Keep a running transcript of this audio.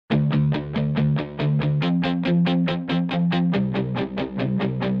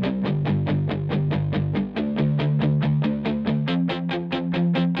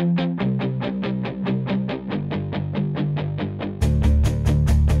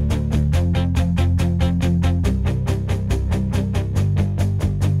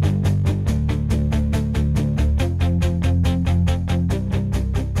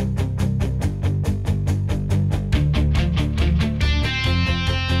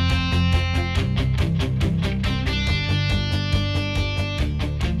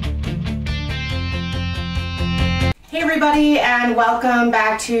Hey everybody, and welcome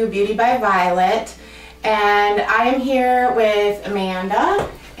back to Beauty by Violett. And I am here with Amanda,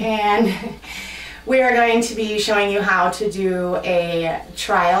 and we are going to be showing you how to do a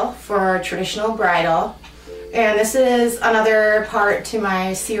trial for traditional bridal. And this is another part to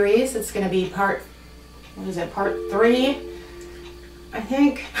my series. It's going to be part 3, I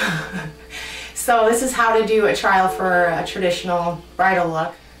think. So this is how to do a trial for a traditional bridal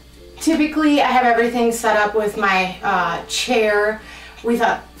look. Typically, I have everything set up with my chair. We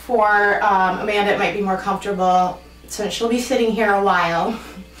thought for Amanda it might be more comfortable, since she'll be sitting here a while,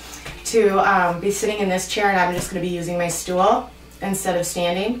 to be sitting in this chair, and I'm just going to be using my stool instead of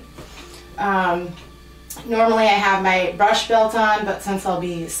standing. Normally I have my brush belt on, but since I'll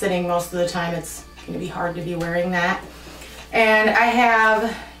be sitting most of the time, it's going to be hard to be wearing that. And I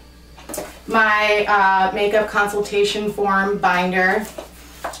have my makeup consultation form binder.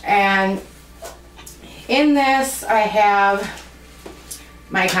 And in this I have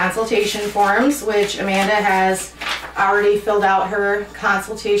my consultation forms, which Amanda has already filled out her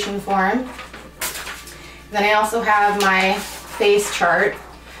consultation form. Then I also have my face chart,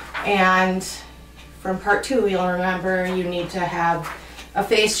 and from part 2 you'll remember you need to have a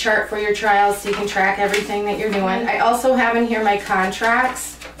face chart for your trials so you can track everything that you're doing. I also have in here my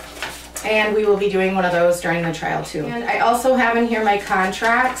contracts, and we will be doing one of those during the trial too. And I also have in here my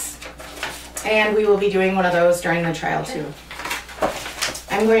contracts, and we will be doing one of those during the trial too.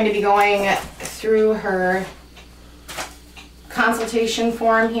 I'm going to be going through her consultation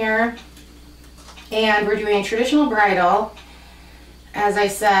form here, and we're doing traditional bridal, as I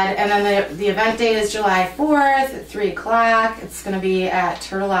said, and then the event date is July 4th at 3 o'clock. It's going to be at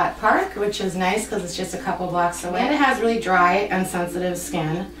Turtle Lot Park, which is nice because it's just a couple blocks away. And it has really dry and sensitive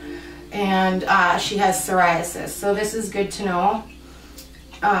skin, and she has psoriasis, so this is good to know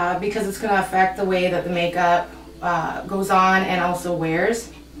because it's going to affect the way that the makeup goes on and also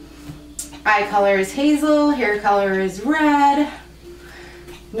wears. Eye color is hazel, hair color is red,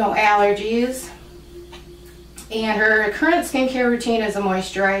 no allergies, and her current skincare routine is a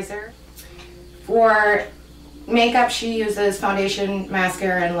moisturizer. For makeup, she uses foundation,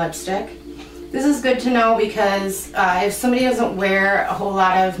 mascara, and lipstick. This is good to know because if somebody doesn't wear a whole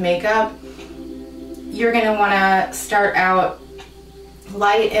lot of makeup, you're going to want to start out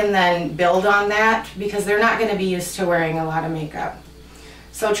light and then build on that, because they're not going to be used to wearing a lot of makeup.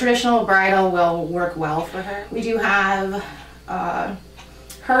 So traditional bridal will work well for her. We do have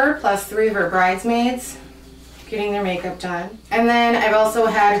her plus 3 of her bridesmaids getting their makeup done. And then I've also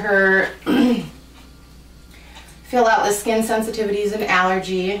had her fill out the skin sensitivities and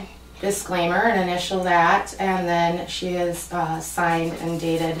allergy disclaimer and initial that, and then she has signed and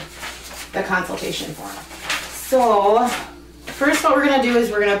dated the consultation form. So first what we're going to do is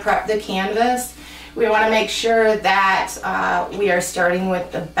we're going to prep the canvas. We want to make sure that we are starting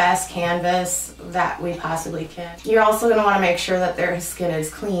with the best canvas that we possibly can. You're also going to want to make sure that their skin is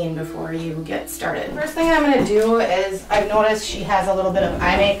clean before you get started. First thing I'm going to do is, I've noticed she has a little bit of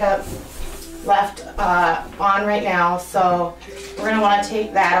eye makeup left on right now, so we're going to want to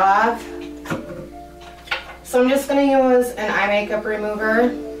take that off. So I'm just going to use an eye makeup remover,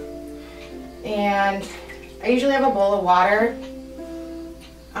 and I usually have a bowl of water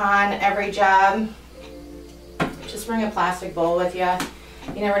on every job. Just bring a plastic bowl with you.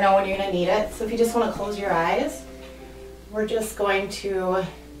 You never know when you're going to need it. So if you just want to close your eyes, we're just going to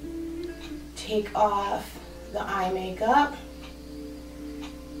take off the eye makeup.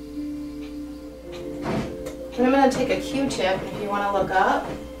 And I'm going to take a Q-tip, and if you want to look up,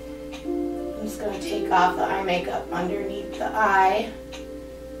 I'm just going to take off the eye makeup underneath the eye,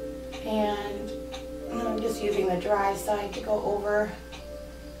 and I'm just using the dry side to go over,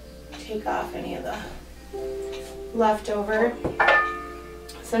 take off any of the leftover.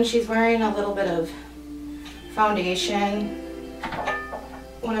 Since she's wearing a little bit of foundation,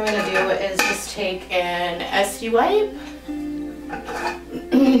 what I'm going to do is just take an SD wipe.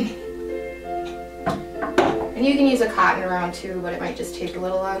 And you can use a cotton round too, but it might just take a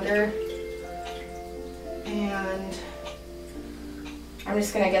little longer. And I'm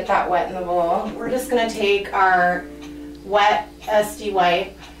just going to get that wet in the bowl. We're just going to take our wet SD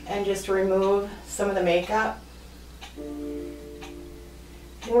wipe and just remove some of the makeup. And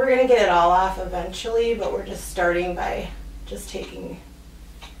we're going to get it all off eventually, but we're just starting by just taking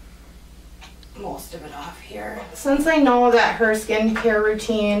most of it off here. Since I know that her skincare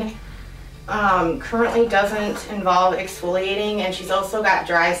routine currently doesn't involve exfoliating, and she's also got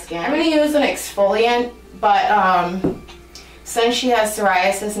dry skin, I'm going to use an exfoliant, but since she has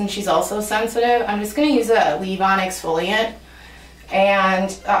psoriasis and she's also sensitive, I'm just going to use a leave-on exfoliant. And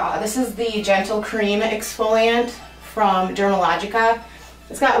this is the Gentle Cream exfoliant from Dermalogica.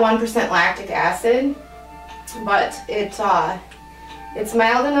 It's got 1% lactic acid, but it's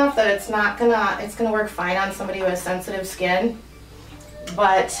mild enough that it's gonna work fine on somebody with sensitive skin,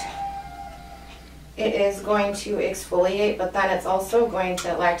 but it is going to exfoliate, but then it's also going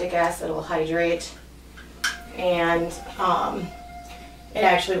to, lactic acid will hydrate, and it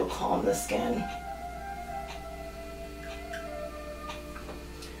actually will calm the skin.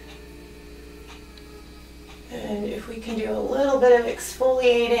 And if we can do a little bit of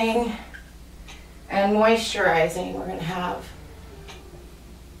exfoliating and moisturizing, we're going to have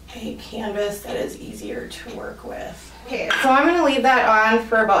a canvas that is easier to work with. Okay, so I'm going to leave that on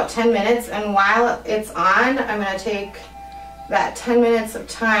for about 10 minutes, and while it's on, I'm going to take that 10 minutes of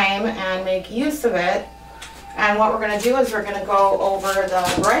time and make use of it. And what we're going to do is we're going to go over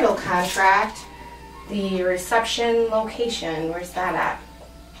the bridal contract, the reception location. Where's that at?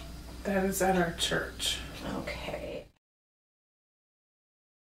 That is at our church. Okay.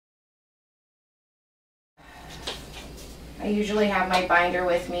 I usually have my binder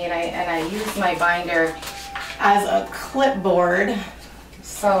with me, and I use my binder as a clipboard,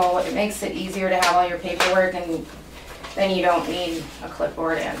 so it makes it easier to have all your paperwork, and then you don't need a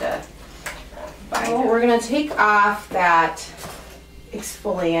clipboard and a binder. So we're going to take off that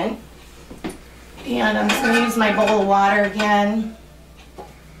exfoliant, and I'm just going to use my bowl of water again.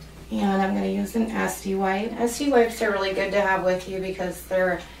 And I'm going to use an SD wipe. SD wipes are really good to have with you because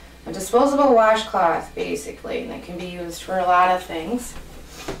they're a disposable washcloth, basically, and they can be used for a lot of things.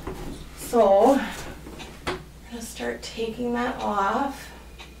 So I'm going to start taking that off.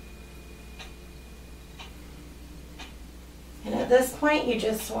 And at this point, you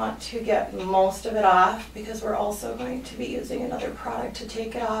just want to get most of it off, because we're also going to be using another product to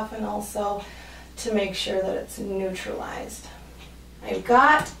take it off and also to make sure that it's neutralized. I've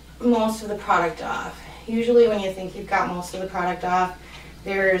got most of the product off. Usually when you think you've got most of the product off,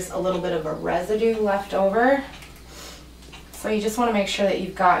 there's a little bit of a residue left over. So you just want to make sure that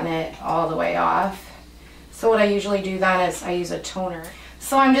you've gotten it all the way off. So what I usually do then is I use a toner.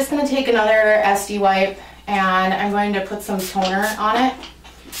 So I'm just going to take another SD wipe and I'm going to put some toner on it.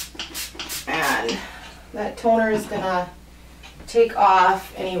 And that toner is going to take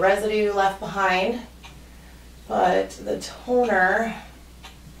off any residue left behind. But the toner,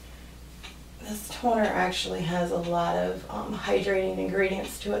 this toner actually has a lot of hydrating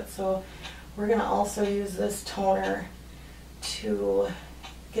ingredients to it, so we're going to also use this toner to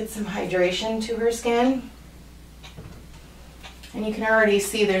get some hydration to her skin. And you can already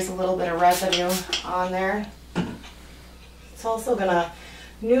see there's a little bit of residue on there. It's also going to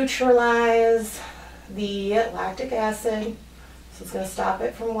neutralize the lactic acid, so it's going to stop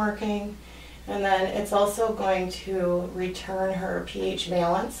it from working. And then it's also going to return her pH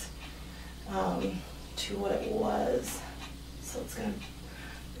balance to what it was. So it's going to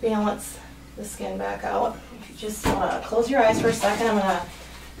balance the skin back out. If you just want to close your eyes for a second, I'm going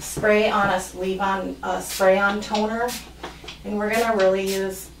to spray on a spray-on toner, and we're going to really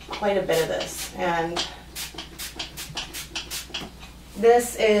use quite a bit of this. And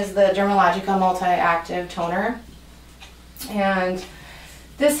this is the Dermalogica Multi-Active Toner, and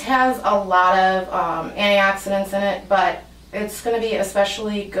this has a lot of antioxidants in it, but it's going to be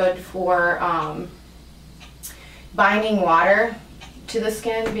especially good for binding water to the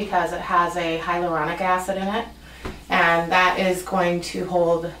skin because it has a hyaluronic acid in it, and that is going to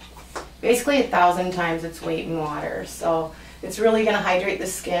hold basically 1,000 times its weight in water. So it's really going to hydrate the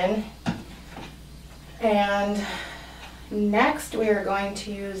skin. And next we are going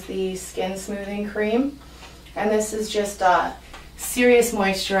to use the skin smoothing cream, and this is just a serious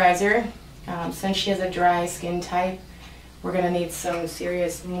moisturizer. Since she has a dry skin type, we're going to need some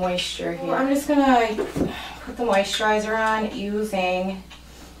serious moisture here. I'm just going to put the moisturizer on using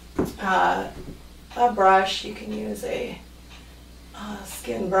a brush. You can use a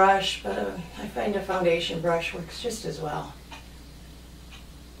skin brush, but I find a foundation brush works just as well.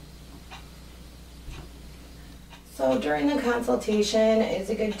 So during the consultation is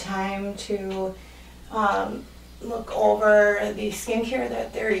a good time to look over the skincare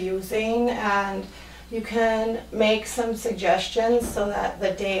that they're using, and you can make some suggestions so that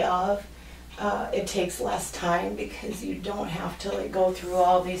the day of it takes less time, because you don't have to go through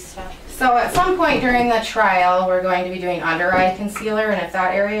all these steps. So at some point during the trial we're going to be doing under eye concealer, and if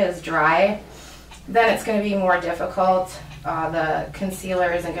that area is dry, then it's going to be more difficult. The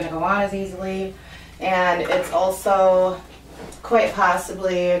concealer isn't going to go on as easily, and it's also quite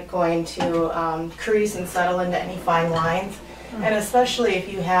possibly going to crease and settle into any fine lines. And especially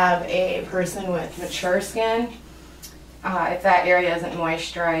if you have a person with mature skin, if that area isn't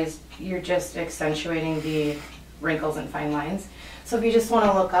moisturized, you're just accentuating the wrinkles and fine lines. So if you just want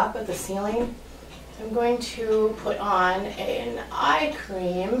to look up at the ceiling, I'm going to put on an eye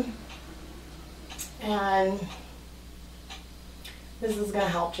cream, and this is going to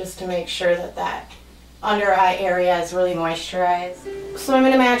help just to make sure that that under eye area is really moisturized. So I'm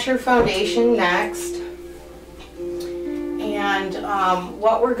going to match her foundation next, and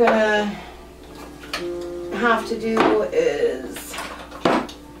what we're going to have to do is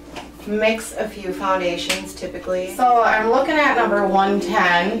mix a few foundations typically. So I'm looking at number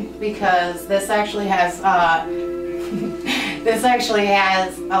 110 because this actually has a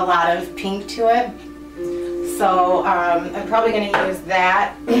lot of pink to it. So I'm probably going to use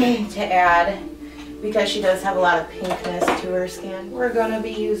that to add, because she does have a lot of pinkness to her skin. We're going to be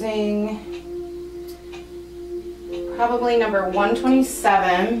using probably number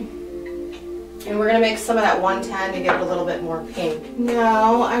 127. And we're going to mix some of that 110 to get it a little bit more pink.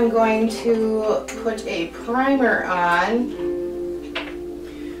 Now I'm going to put a primer on.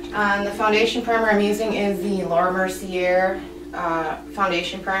 The foundation primer I'm using is the Laura Mercier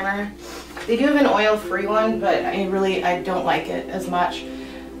foundation primer. They do have an oil-free one, but I don't like it as much.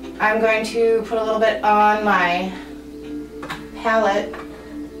 I'm going to put a little bit on my palette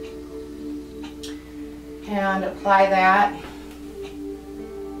and apply that.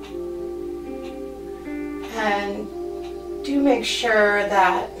 And do make sure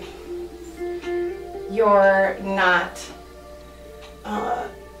that you're not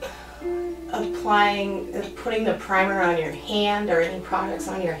putting the primer on your hand or any products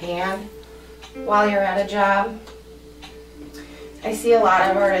on your hand while you're at a job. I see a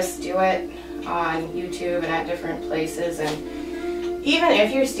lot of artists do it on YouTube and at different places, and even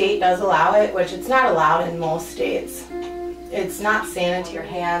if your state does allow it, which it's not allowed in most states, it's not sanitary. Your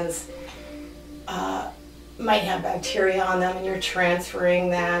hands might have bacteria on them and you're transferring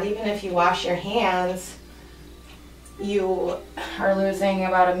that. Even if you wash your hands, you are losing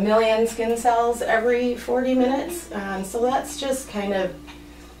about 1 million skin cells every 40 minutes. So that's just kind of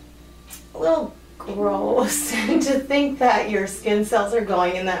a little gross to think that your skin cells are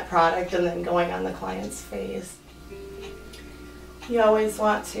going in that product and then going on the client's face. You always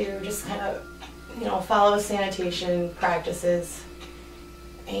want to just kind of, follow sanitation practices,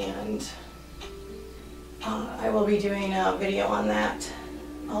 and I will be doing a video on that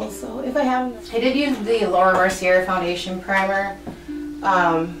also if I haven't. I did use the Laura Mercier foundation primer.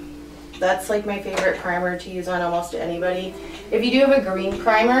 That's like my favorite primer to use on almost anybody. If you do have a green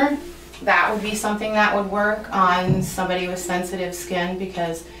primer, that would be something that would work on somebody with sensitive skin,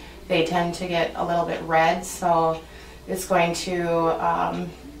 because they tend to get a little bit red. So it's going to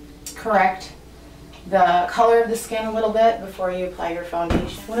correct the color of the skin a little bit before you apply your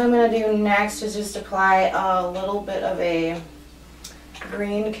foundation. What I'm going to do next is just apply a little bit of a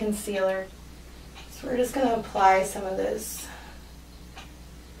green concealer. So we're just going to apply some of this,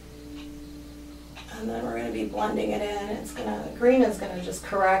 and then we're going to be blending it in. Green is going to just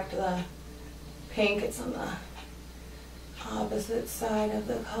correct the pink. It's on the opposite side of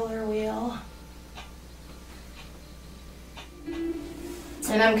the color wheel.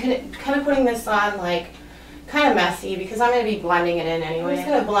 And I'm kind of putting this on kind of messy because I'm going to be blending it in anyway. I'm just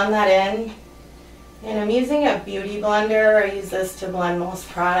going to blend that in. And I'm using a beauty blender. I use this to blend most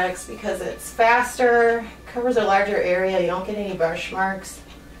products because it's faster, covers a larger area, you don't get any brush marks.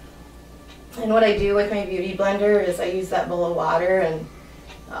 And what I do with my beauty blender is I use that bowl of water and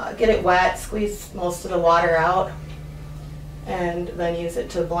get it wet, squeeze most of the water out, and then use it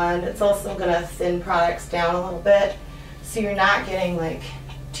to blend. It's also going to thin products down a little bit, so you're not getting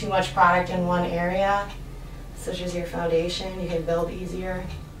too much product in one area, such as your foundation. You can build easier.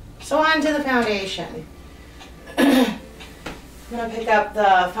 So on to the foundation. I'm going to pick up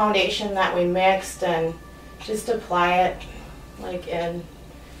the foundation that we mixed and just apply it in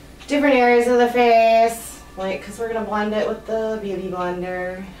different areas of the face, because we're going to blend it with the beauty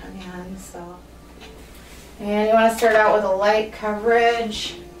blender again. And you want to start out with a light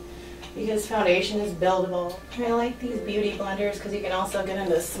coverage, because foundation is buildable. I like these beauty blenders because you can also get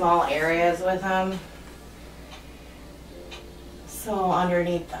into small areas with them. So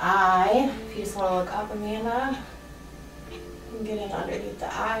underneath the eye, if you just want to look up, Amanda, you can get in underneath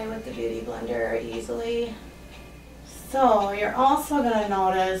the eye with the beauty blender easily. So you're also going to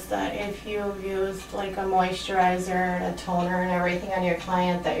notice that if you've used a moisturizer and a toner and everything on your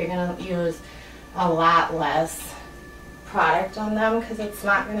client, that you're going to use a lot less product on them because it's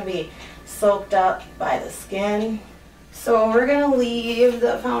not going to be soaked up by the skin. So we're going to leave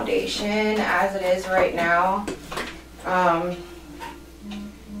the foundation as it is right now.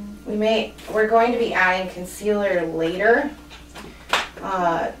 We're going to be adding concealer later.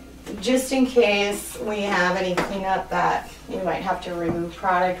 just in case we have any cleanup that we might have to remove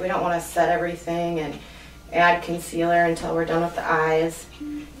product. We don't want to set everything and add concealer until we're done with the eyes,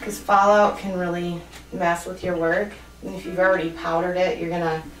 because fallout can really mess with your work. And if you've already powdered it, you're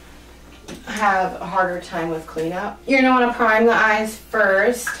gonna have a harder time with cleanup. You're gonna want to prime the eyes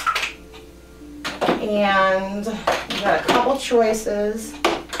first, and you've got a couple choices.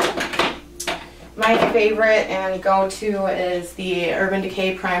 My favorite and go-to is the Urban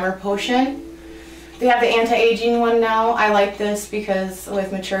Decay Primer Potion. They have the anti-aging one now. I like this because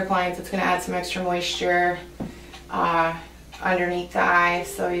with mature clients it's going to add some extra moisture underneath the eye,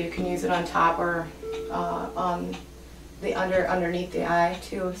 so you can use it on top or on the underneath the eye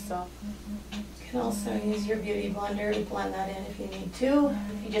too. So you can also use your beauty blender to blend that in if you need to.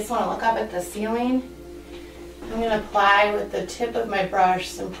 If you just want to look up at the ceiling, I'm going to apply with the tip of my brush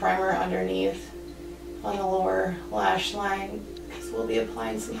some primer underneath on the lower lash line, because we'll be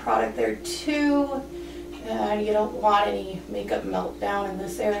applying some product there too, and you don't want any makeup meltdown in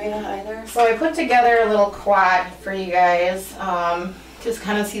this area either. So I put together a little quad for you guys, just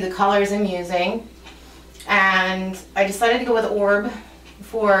kind of see the colors I'm using, and I decided to go with Orb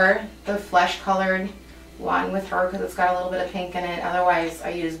for the flesh colored one with her because it's got a little bit of pink in it. Otherwise I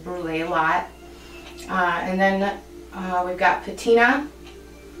use Brulee a lot. And then we've got Patina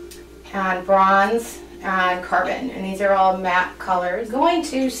and Bronze and Carbon, and these are all matte colors. I'm going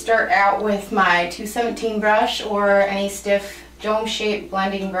to start out with my 217 brush, or any stiff dome shaped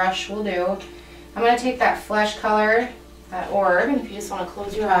blending brush will do. I'm going to take that flesh color, that Orb, and if you just want to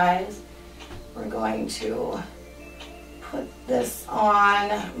close your eyes, we're going to put this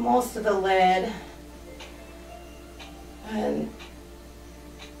on most of the lid, and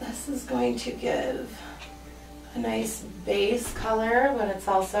this is going to give a nice base color, but it's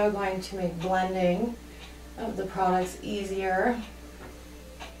also going to make blending of the products easier.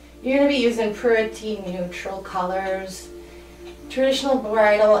 You're going to be using pretty neutral colors. Traditional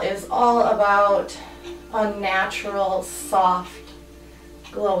Bridal is all about a natural, soft,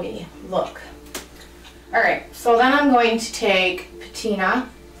 glowy look. Alright, so then I'm going to take Patina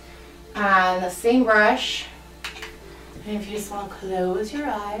on the same brush, and if you just want to close your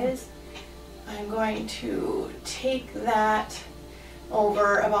eyes, I'm going to take that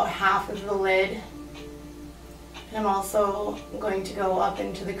over about half of the lid. And I'm also going to go up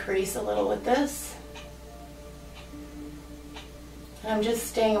into the crease a little with this. And I'm just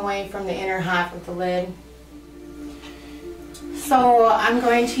staying away from the inner half of the lid. So I'm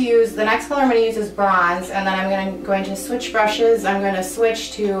going to use, the next color I'm going to use is Bronze, and then I'm going to switch brushes. I'm going to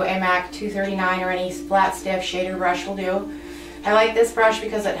switch to a MAC 239 or any flat stiff shader brush will do. I like this brush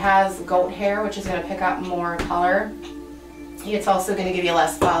because it has goat hair, which is going to pick up more color. It's also going to give you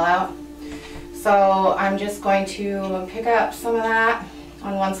less fallout. So I'm just going to pick up some of that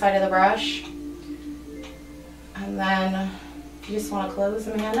on one side of the brush. And then if you just want to close,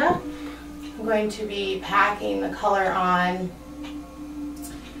 Amanda, I'm going to be packing the color on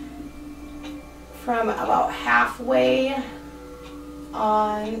from about halfway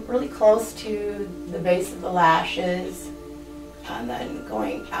on, really close to the base of the lashes, and then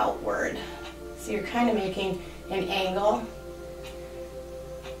going outward. So you're kind of making an angle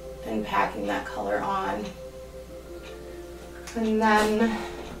and packing that color on. And then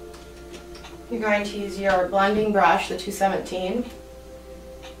you're going to use your blending brush, the 217,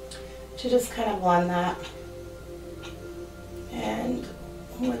 to just kind of blend that. And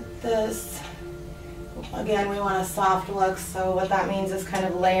with this, again, we want a soft look, so what that means is kind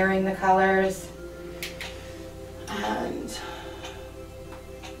of layering the colors and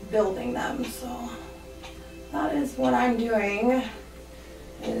building them. So that is what I'm doing,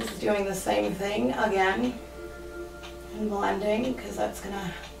 is doing the same thing again and blending, because that's going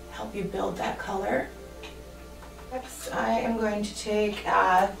to help you build that color. Next, I am going to take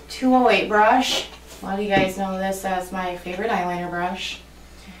a 208 brush. A lot of you guys know this as my favorite eyeliner brush.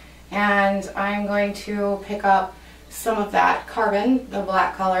 And I'm going to pick up some of that Carbon, the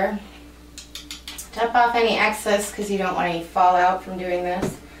black color. Tap off any excess because you don't want any fallout from doing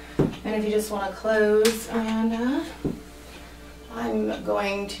this. And if you just want to close, and I'm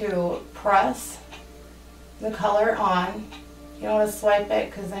going to press the color on. You don't want to swipe it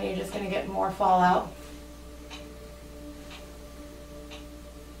because then you're just going to get more fallout.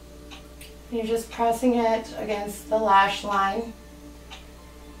 You're just pressing it against the lash line.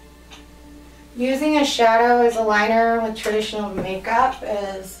 Using a shadow as a liner with traditional makeup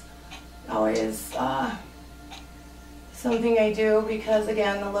is always something I do, because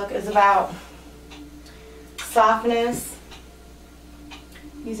again, the look is about softness.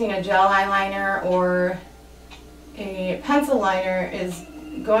 Using a gel eyeliner or a pencil liner is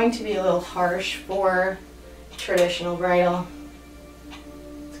going to be a little harsh for traditional bridal.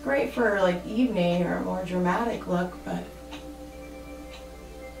 It's great for like evening or a more dramatic look, but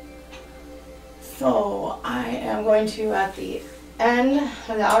so I am going to, at the end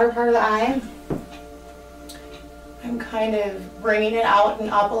of the outer part of the eye, I'm kind of bringing it out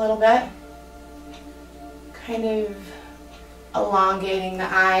and up a little bit, kind of elongating the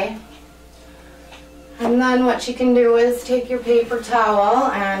eye. And then what you can do is take your paper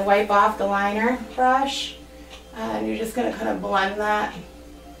towel and wipe off the liner brush, and you're just going to kind of blend that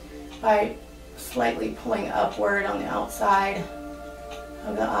by slightly pulling upward on the outside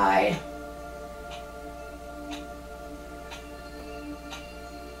of the eye.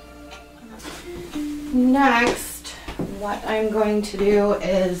 Next, what I'm going to do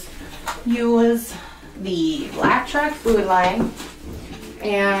is use the Black Track fluid line,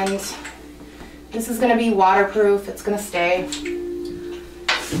 and this is going to be waterproof, it's going to stay.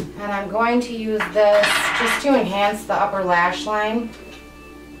 And I'm going to use this just to enhance the upper lash line,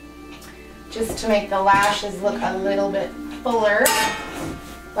 just to make the lashes look a little bit fuller,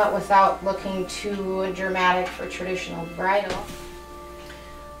 but without looking too dramatic for traditional bridal.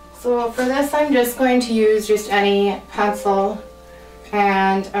 So for this, I'm just going to use just any pencil,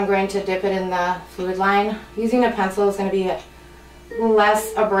 and I'm going to dip it in the fluid line. Using a pencil is going to be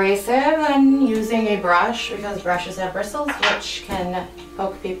less abrasive than using a brush, because brushes have bristles which can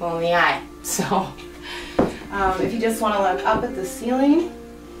poke people in the eye. So if you just want to look up at the ceiling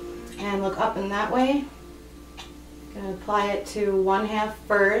and look up in that way, I'm going to apply it to 1/2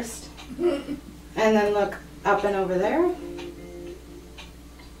 first and then look up and over there.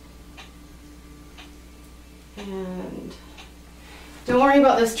 And don't worry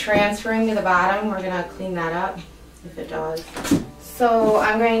about this transferring to the bottom, we're going to clean that up if it does. So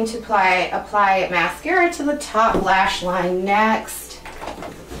I'm going to apply mascara to the top lash line next,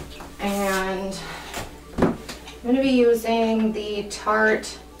 and I'm going to be using the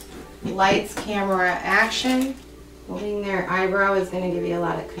Tarte Lights Camera Action. Holding their eyebrow is going to give you a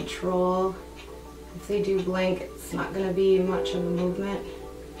lot of control. If they do blink, it's not going to be much of a movement.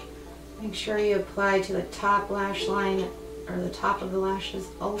 Make sure you apply to the top lash line, or the top of the lashes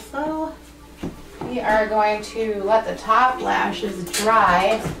also. We are going to let the top lashes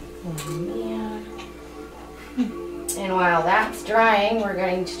dry. Oh man. And while that's drying, we're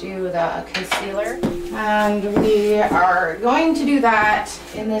going to do the concealer. And we are going to do that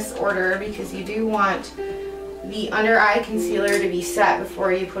in this order because you do want the under eye concealer to be set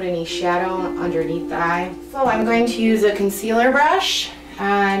before you put any shadow underneath the eye. So I'm going to use a concealer brush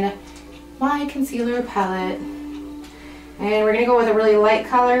and my concealer palette. And we're going to go with a really light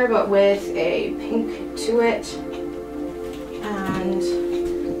color, but with a pink to it. And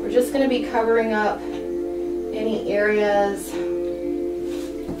we're just going to be covering up any areas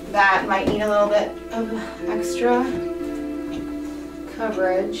that might need a little bit of extra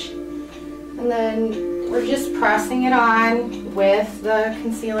coverage. And then we're just pressing it on with the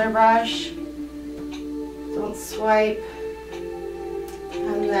concealer brush. Don't swipe.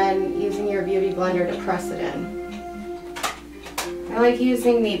 And then using your beauty blender to press it in. I like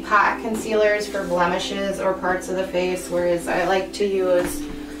using the pot concealers for blemishes or parts of the face, whereas I like to use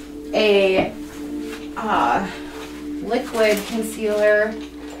a liquid concealer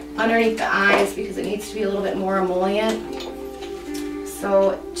underneath the eyes because it needs to be a little bit more emollient,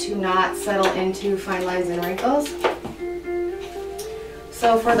 so to not settle into fine lines and wrinkles.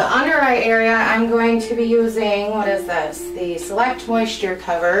 So for the under eye area, I'm going to be using, what is this? The Select Moisture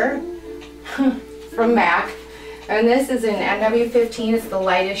Cover from MAC. And this is in NW15, it's the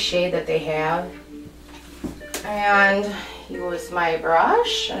lightest shade that they have. And use my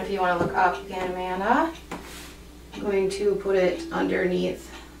brush, and if you want to look up again, Amanda, I'm going to put it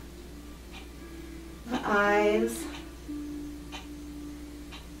underneath the eyes.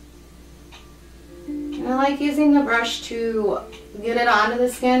 And I like using the brush to get it onto the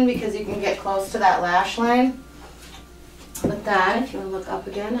skin because you can get close to that lash line. But then, if you want to look up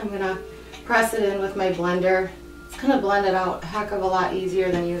again, I'm going to press it in with my blender. It's going to blend it out a heck of a lot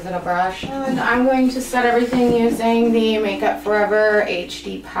easier than using a brush. And I'm going to set everything using the Makeup Forever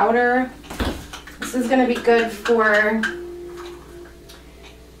HD powder. This is going to be good for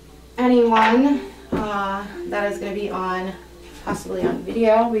anyone that is going to be possibly on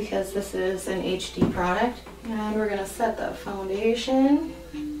video, because this is an HD product. And we're going to set the foundation.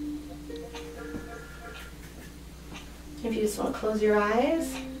 If you just want to close your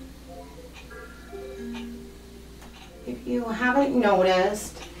eyes. If you haven't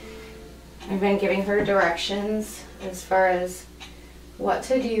noticed, I've been giving her directions as far as what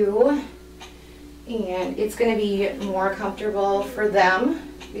to do And it's going to be more comfortable for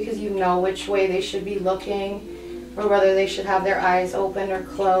them because you know which way they should be looking or whether they should have their eyes open or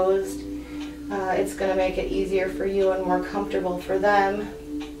closed. It's going to make it easier for you and more comfortable for them.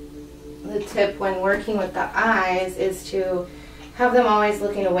 The tip when working with the eyes is to have them always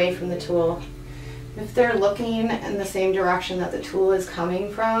looking away from the tool. If they're looking in the same direction that the tool is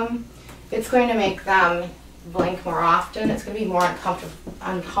coming from, it's going to make them blink more often. It's going to be more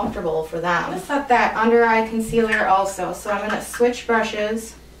uncomfortable for them. I'm going to set that under eye concealer also. So I'm going to switch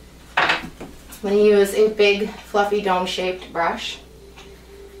brushes. I'm going to use a big fluffy dome shaped brush.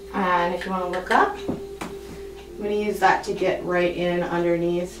 And if you want to look up, I'm going to use that to get right in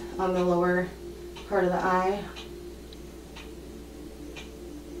underneath on the lower part of the eye.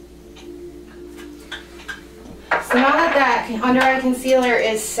 So now that that under eye concealer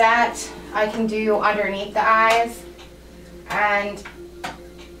is set, I can do underneath the eyes. And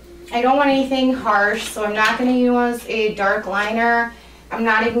I don't want anything harsh, so I'm not going to use a dark liner. I'm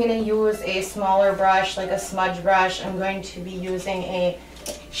not even going to use a smaller brush like a smudge brush. I'm going to be using a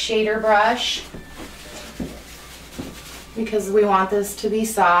shader brush because we want this to be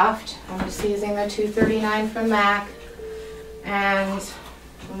soft. I'm just using the 239 from MAC, and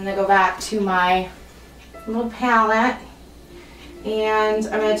I'm going to go back to my little palette, and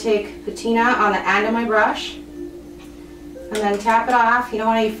I'm going to take patina on the end of my brush and then tap it off. You don't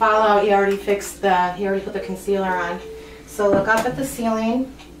want any fallout. You already put the concealer on. So look up at the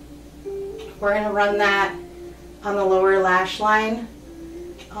ceiling. We're going to run that on the lower lash line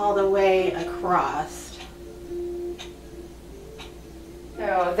all the way across.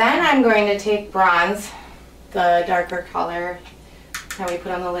 So then I'm going to take bronze, the darker color that we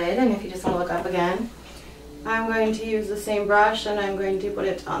put on the lid, and if you just want to look up again, I'm going to use the same brush and I'm going to put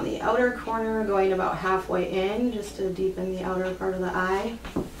it on the outer corner, going about halfway in, just to deepen the outer part of the eye.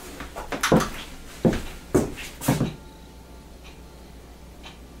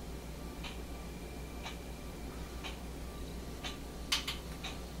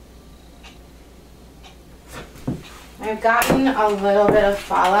 I've gotten a little bit of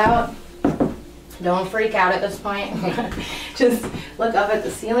fallout. Don't freak out at this point. Just look up at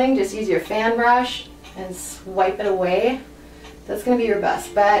the ceiling, just use your fan brush and swipe it away. That's going to be your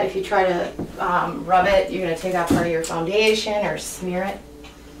best bet. If you try to rub it, you're going to take out part of your foundation or smear it.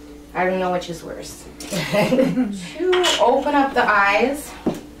 I don't know which is worse. To open up the eyes,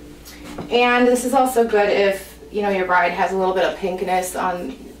 and this is also good if you know your bride has a little bit of pinkness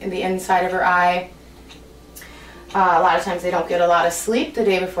in the inside of her eye. A lot of times they don't get a lot of sleep the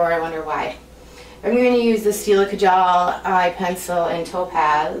day before. I wonder why. I'm going to use the Stila Kajal eye pencil in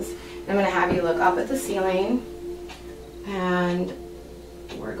Topaz. I'm going to have you look up at the ceiling, and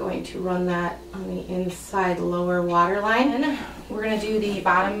we're going to run that on the inside lower waterline. We're going to do the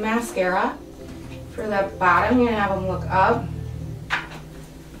bottom mascara. For the bottom, you're going to have them look up.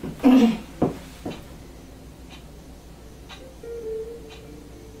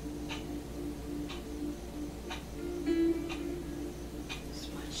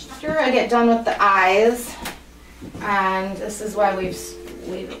 After I get done with the eyes, and this is why we've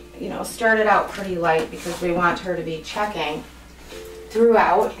you know started out pretty light, because we want her to be checking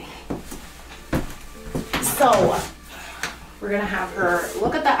throughout. So we're gonna have her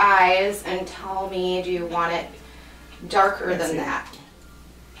look at the eyes and tell me, do you want it darker than that?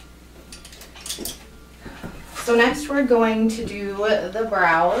 So next we're going to do the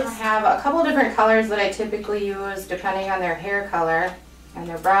brows. I have a couple different colors that I typically use depending on their hair color and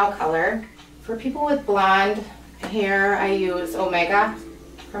their brow color. For people with blonde hair, I use Omega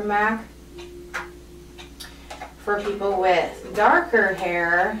from MAC. For people with darker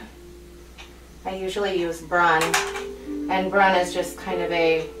hair, I usually use Brun. And Brun is just kind of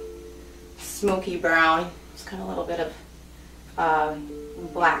a smoky brown. It's kind of a little bit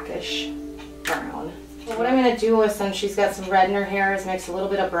of blackish brown. So what I'm going to do is, since she's got some red in her hair, is mix a little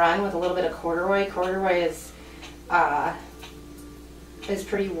bit of Brun with a little bit of corduroy. Corduroy is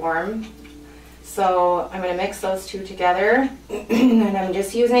pretty warm. So I'm going to mix those two together, and I'm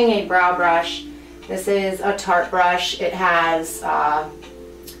just using a brow brush. This is a Tarte brush. It has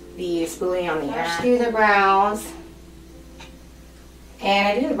the spoolie on the end. Do the brows, and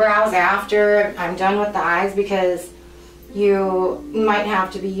I do the brows after I'm done with the eyes, because you might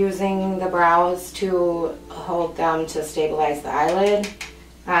have to be using the brows to hold them to stabilize the eyelid,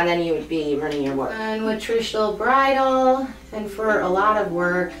 and then you would be running your work. And with traditional bridal, and for a lot of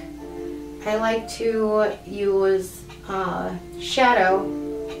work, I like to use shadow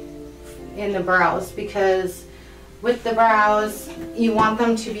in the brows, because with the brows you want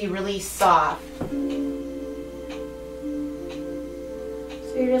them to be really soft.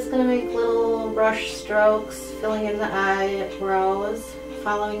 So you're just going to make little brush strokes, filling in the eyebrows,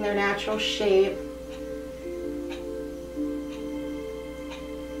 following their natural shape.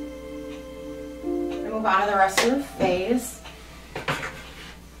 And move on to the rest of the face.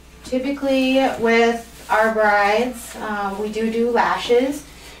 Typically with our brides, we do lashes.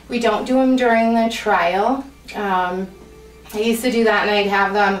 We don't do them during the trial. I used to do that, and I'd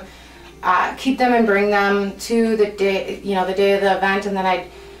have them keep them and bring them to the day, the day of the event, and then I'd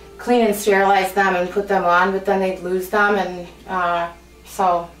clean and sterilize them and put them on, but then they'd lose them, and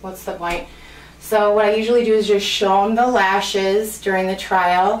so what's the point? So what I usually do is just show them the lashes during the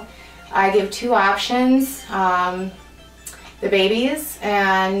trial. I give two options, the babies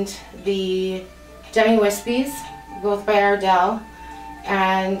and the demi-wispies, both by Bridal.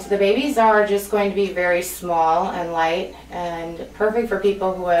 And the babies are just going to be very small and light and perfect for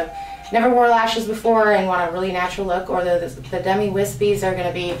people who have never wore lashes before and want a really natural look, or the demi-wispies are going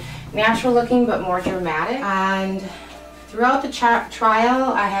to be natural looking but more dramatic. And throughout the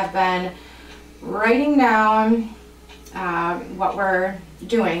trial, I have been writing down what we're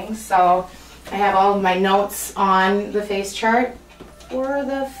doing. So I have all of my notes on the face chart. For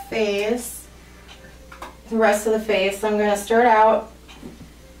the face, the rest of the face, I'm going to start out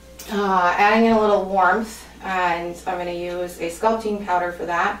adding in a little warmth, and I'm going to use a sculpting powder for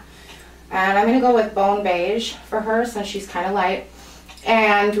that. And I'm going to go with Bone Beige for her since she's kind of light.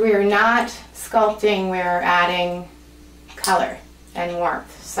 And we're not sculpting, we're adding color and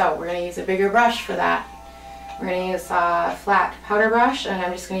warmth. So we're going to use a bigger brush for that. We're going to use a flat powder brush, and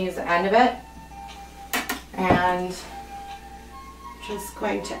I'm just going to use the end of it. And just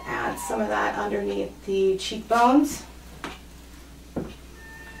going to add some of that underneath the cheekbones.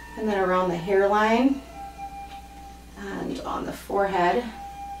 And then around the hairline and on the forehead.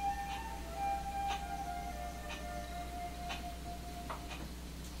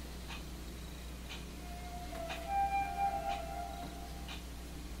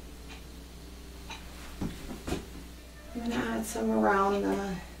 I'm going to add some around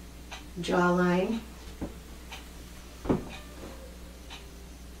the jawline.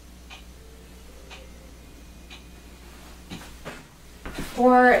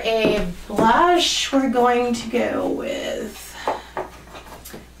 For a blush, we're going to go with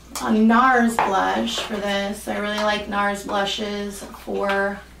a NARS blush for this. I really like NARS blushes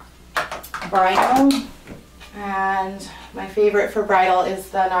for bridal. And my favorite for bridal is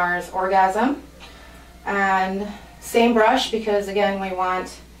the NARS Orgasm. And same brush, because again, we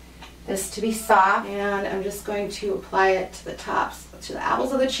want this to be soft. And I'm just going to apply it to the tops, to the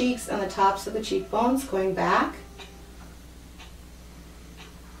apples of the cheeks and the tops of the cheekbones, going back.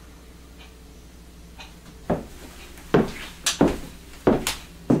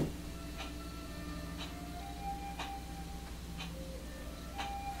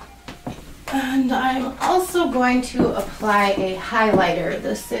 And I'm also going to apply a highlighter.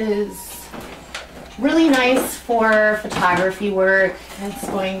 This is really nice for photography work. It's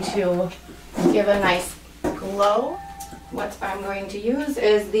going to give a nice glow. What I'm going to use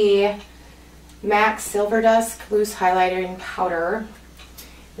is the MAC Silver Dusk Loose Highlighting Powder.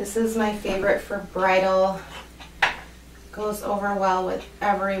 This is my favorite for bridal. Goes over well with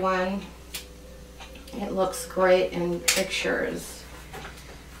everyone. It looks great in pictures.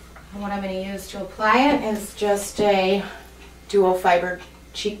 And what I'm going to use to apply it is just a dual fiber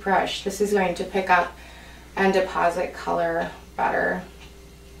cheek brush. This is going to pick up and deposit color better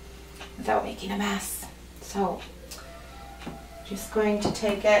without making a mess. So just going to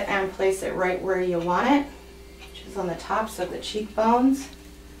take it and place it right where you want it, which is on the tops of the cheekbones.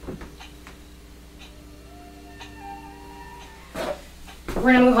 We're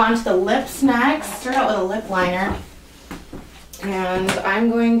going to move on to the lips next. Start out with a lip liner. And I'm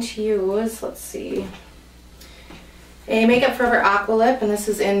going to use, let's see, a Makeup Forever Aqua Lip, and this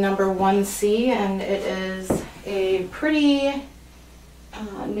is in number 1C, and it is a pretty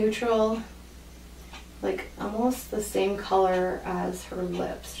neutral, like almost the same color as her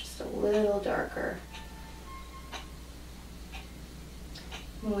lips, just a little darker.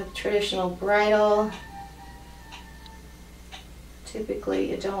 And with traditional bridal,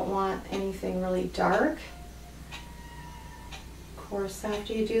 typically you don't want anything really dark. Of course,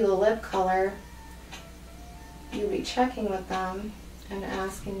 after you do the lip color, you'll be checking with them and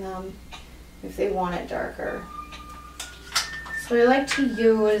asking them if they want it darker. So I like to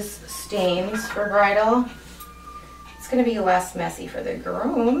use stains for bridal. It's going to be less messy for the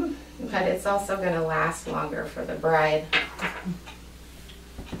groom, but it's also going to last longer for the bride.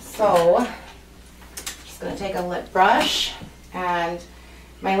 So I'm just going to take a lip brush and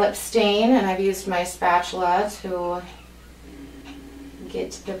my lip stain, and I've used my spatula to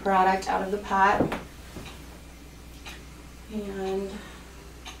get the product out of the pot. And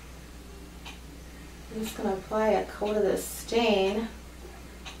I'm just going to apply a coat of this stain.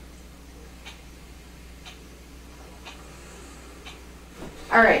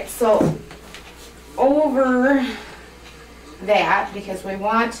 Alright, so over that, because we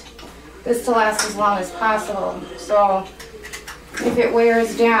want this to last as long as possible, so if it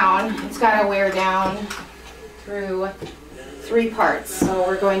wears down, it's got to wear down through 3 parts. So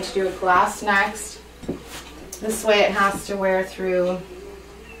we're going to do a gloss next. This way it has to wear through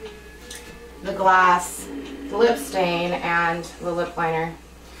the gloss, the lip stain, and the lip liner.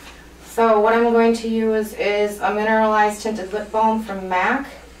 So what I'm going to use is a mineralized tinted lip balm from MAC.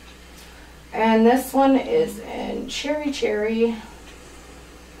 And this one is in Cherry Cherry.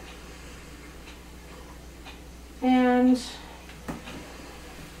 And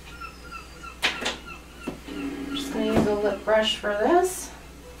I'm just going to use a lip brush for this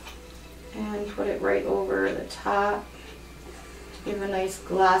and put it right over the top to give a nice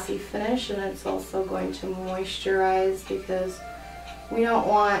glossy finish, and it's also going to moisturize because we don't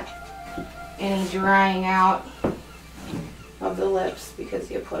want any drying out of the lips because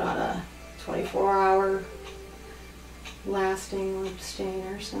you put on a 24-hour lasting lip stain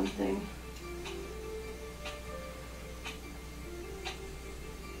or something.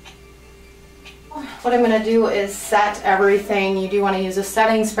 What I'm going to do is set everything. You do want to use a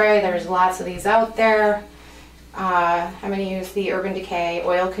setting spray. There's lots of these out there. I'm going to use the Urban Decay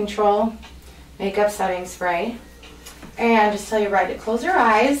Oil Control Makeup Setting Spray. And just tell your bride to close her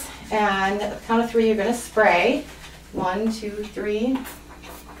eyes, and at the count of 3 you're going to spray. 1, 2, 3.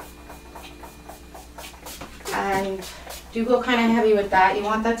 And do go kind of heavy with that. You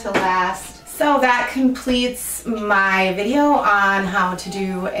want that to last. So that completes my video on how to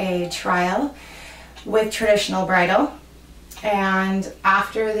do a trial with traditional bridal. And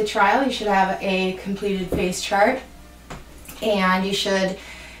after the trial you should have a completed face chart, and you should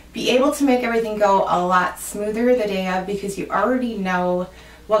be able to make everything go a lot smoother the day of because you already know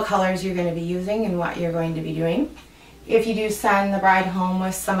what colors you're going to be using and what you're going to be doing. If you do send the bride home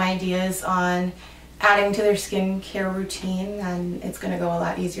with some ideas on adding to their skincare routine, then it's going to go a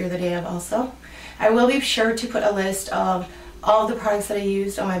lot easier the day of also. I will be sure to put a list of all of the products that I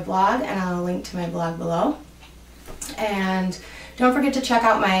used on my blog, and I'll link to my blog below. And don't forget to check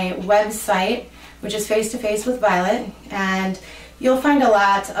out my website, which is Face to Face with Violett, and you'll find a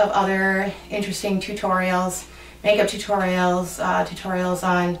lot of other interesting tutorials, makeup tutorials, tutorials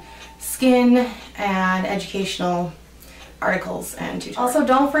on skin, and educational articles and tutorials. Also,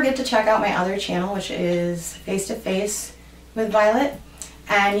 don't forget to check out my other channel, which is Face to Face with Violett,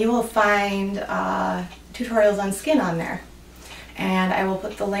 and you will find tutorials on skin on there. And I will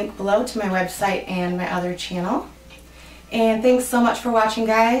put the link below to my website and my other channel. And thanks so much for watching,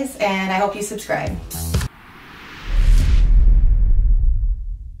 guys, and I hope you subscribe.